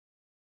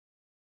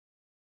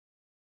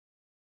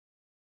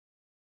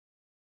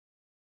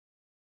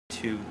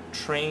to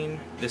train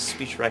this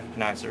speech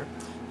recognizer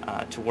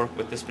to work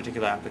with this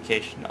particular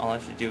application, all I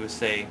have to do is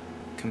say,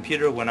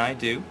 computer, when I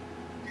do,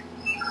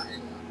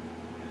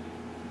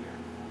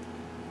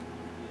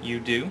 you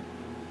do.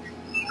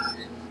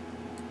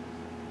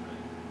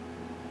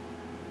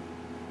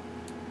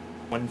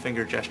 One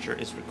finger gesture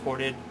is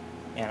recorded,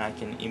 and I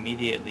can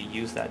immediately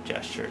use that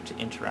gesture to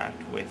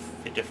interact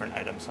with the different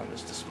items on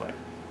this display.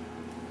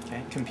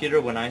 Okay,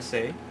 computer, when I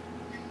say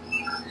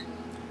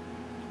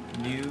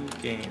new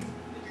game,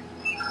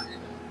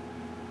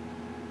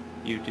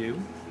 you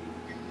do.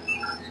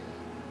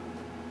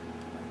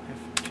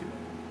 F2.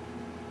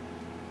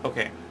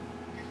 Okay.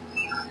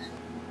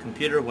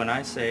 Computer, when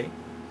I say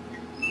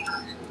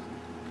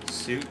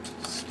suit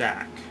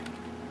stack,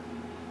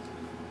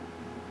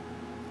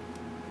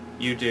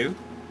 you do.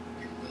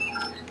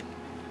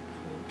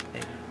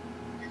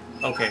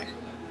 Okay.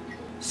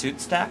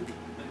 Suit stack,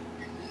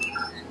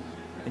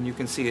 and you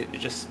can see it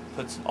just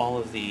puts all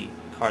of the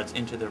cards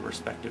into their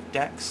respective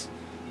decks,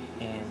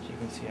 and you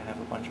can see I have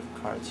a bunch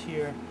of cards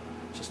here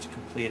just to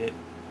complete it,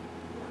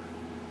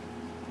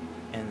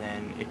 and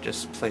then it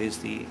just plays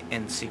the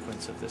end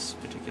sequence of this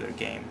particular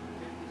game.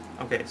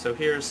 Okay, so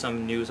here's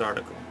some news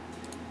article.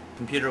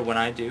 Computer, when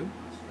I do,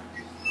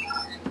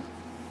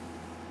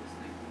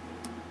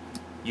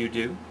 you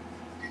do.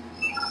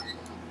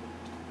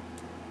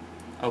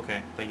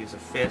 Okay, if I use a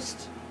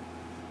fist,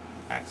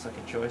 acts like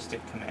a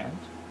joystick command,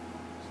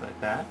 just like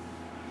that.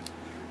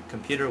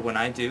 Computer, when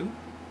I do,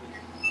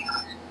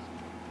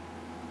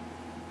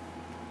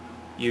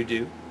 you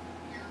do.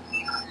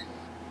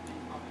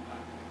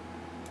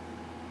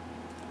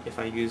 If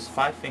I use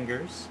 5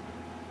 fingers,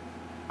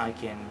 I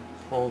can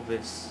pull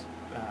this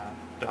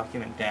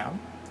document down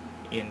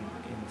in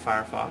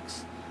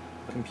FireFox.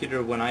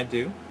 Computer, when I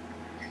do,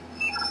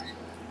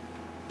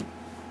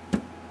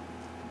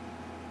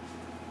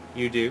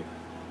 you do.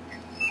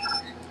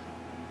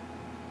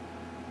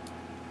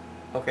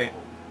 Okay.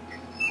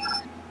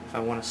 If I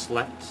want to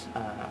select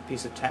a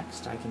piece of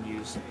text, I can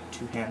use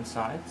 2 hand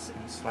sides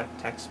and select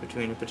text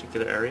between a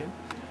particular area.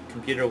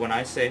 Computer, when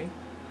I say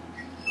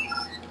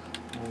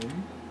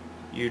home,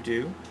 you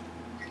do.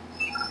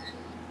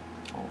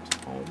 Alt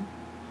home.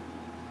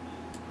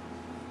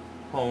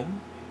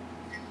 Home.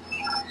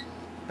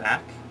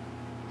 Back.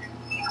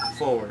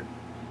 Forward.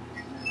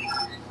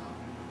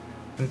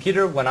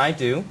 Computer, when I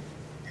do,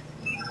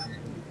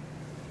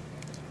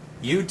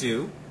 you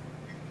do.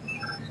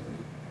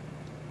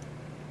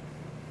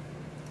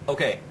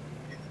 Okay.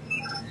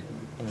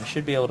 And you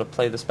should be able to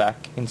play this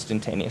back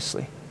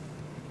instantaneously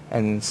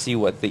and see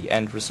what the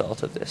end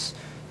result of this.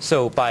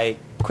 So by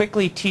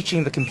quickly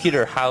teaching the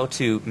computer how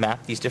to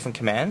map these different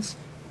commands,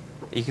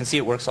 you can see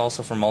it works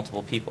also for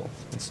multiple people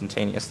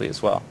instantaneously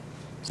as well.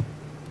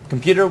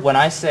 Computer, when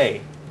I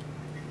say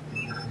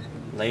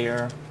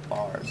layer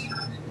bars,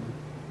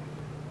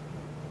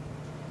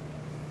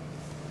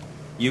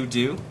 you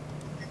do.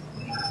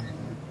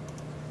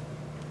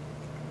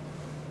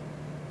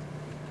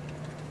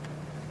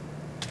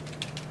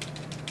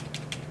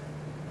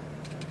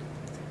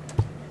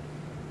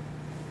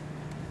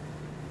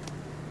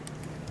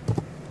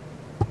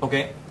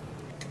 Okay.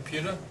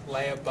 Computer,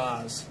 layer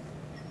bars.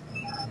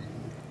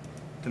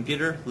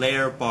 Computer,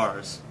 layer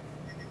bars.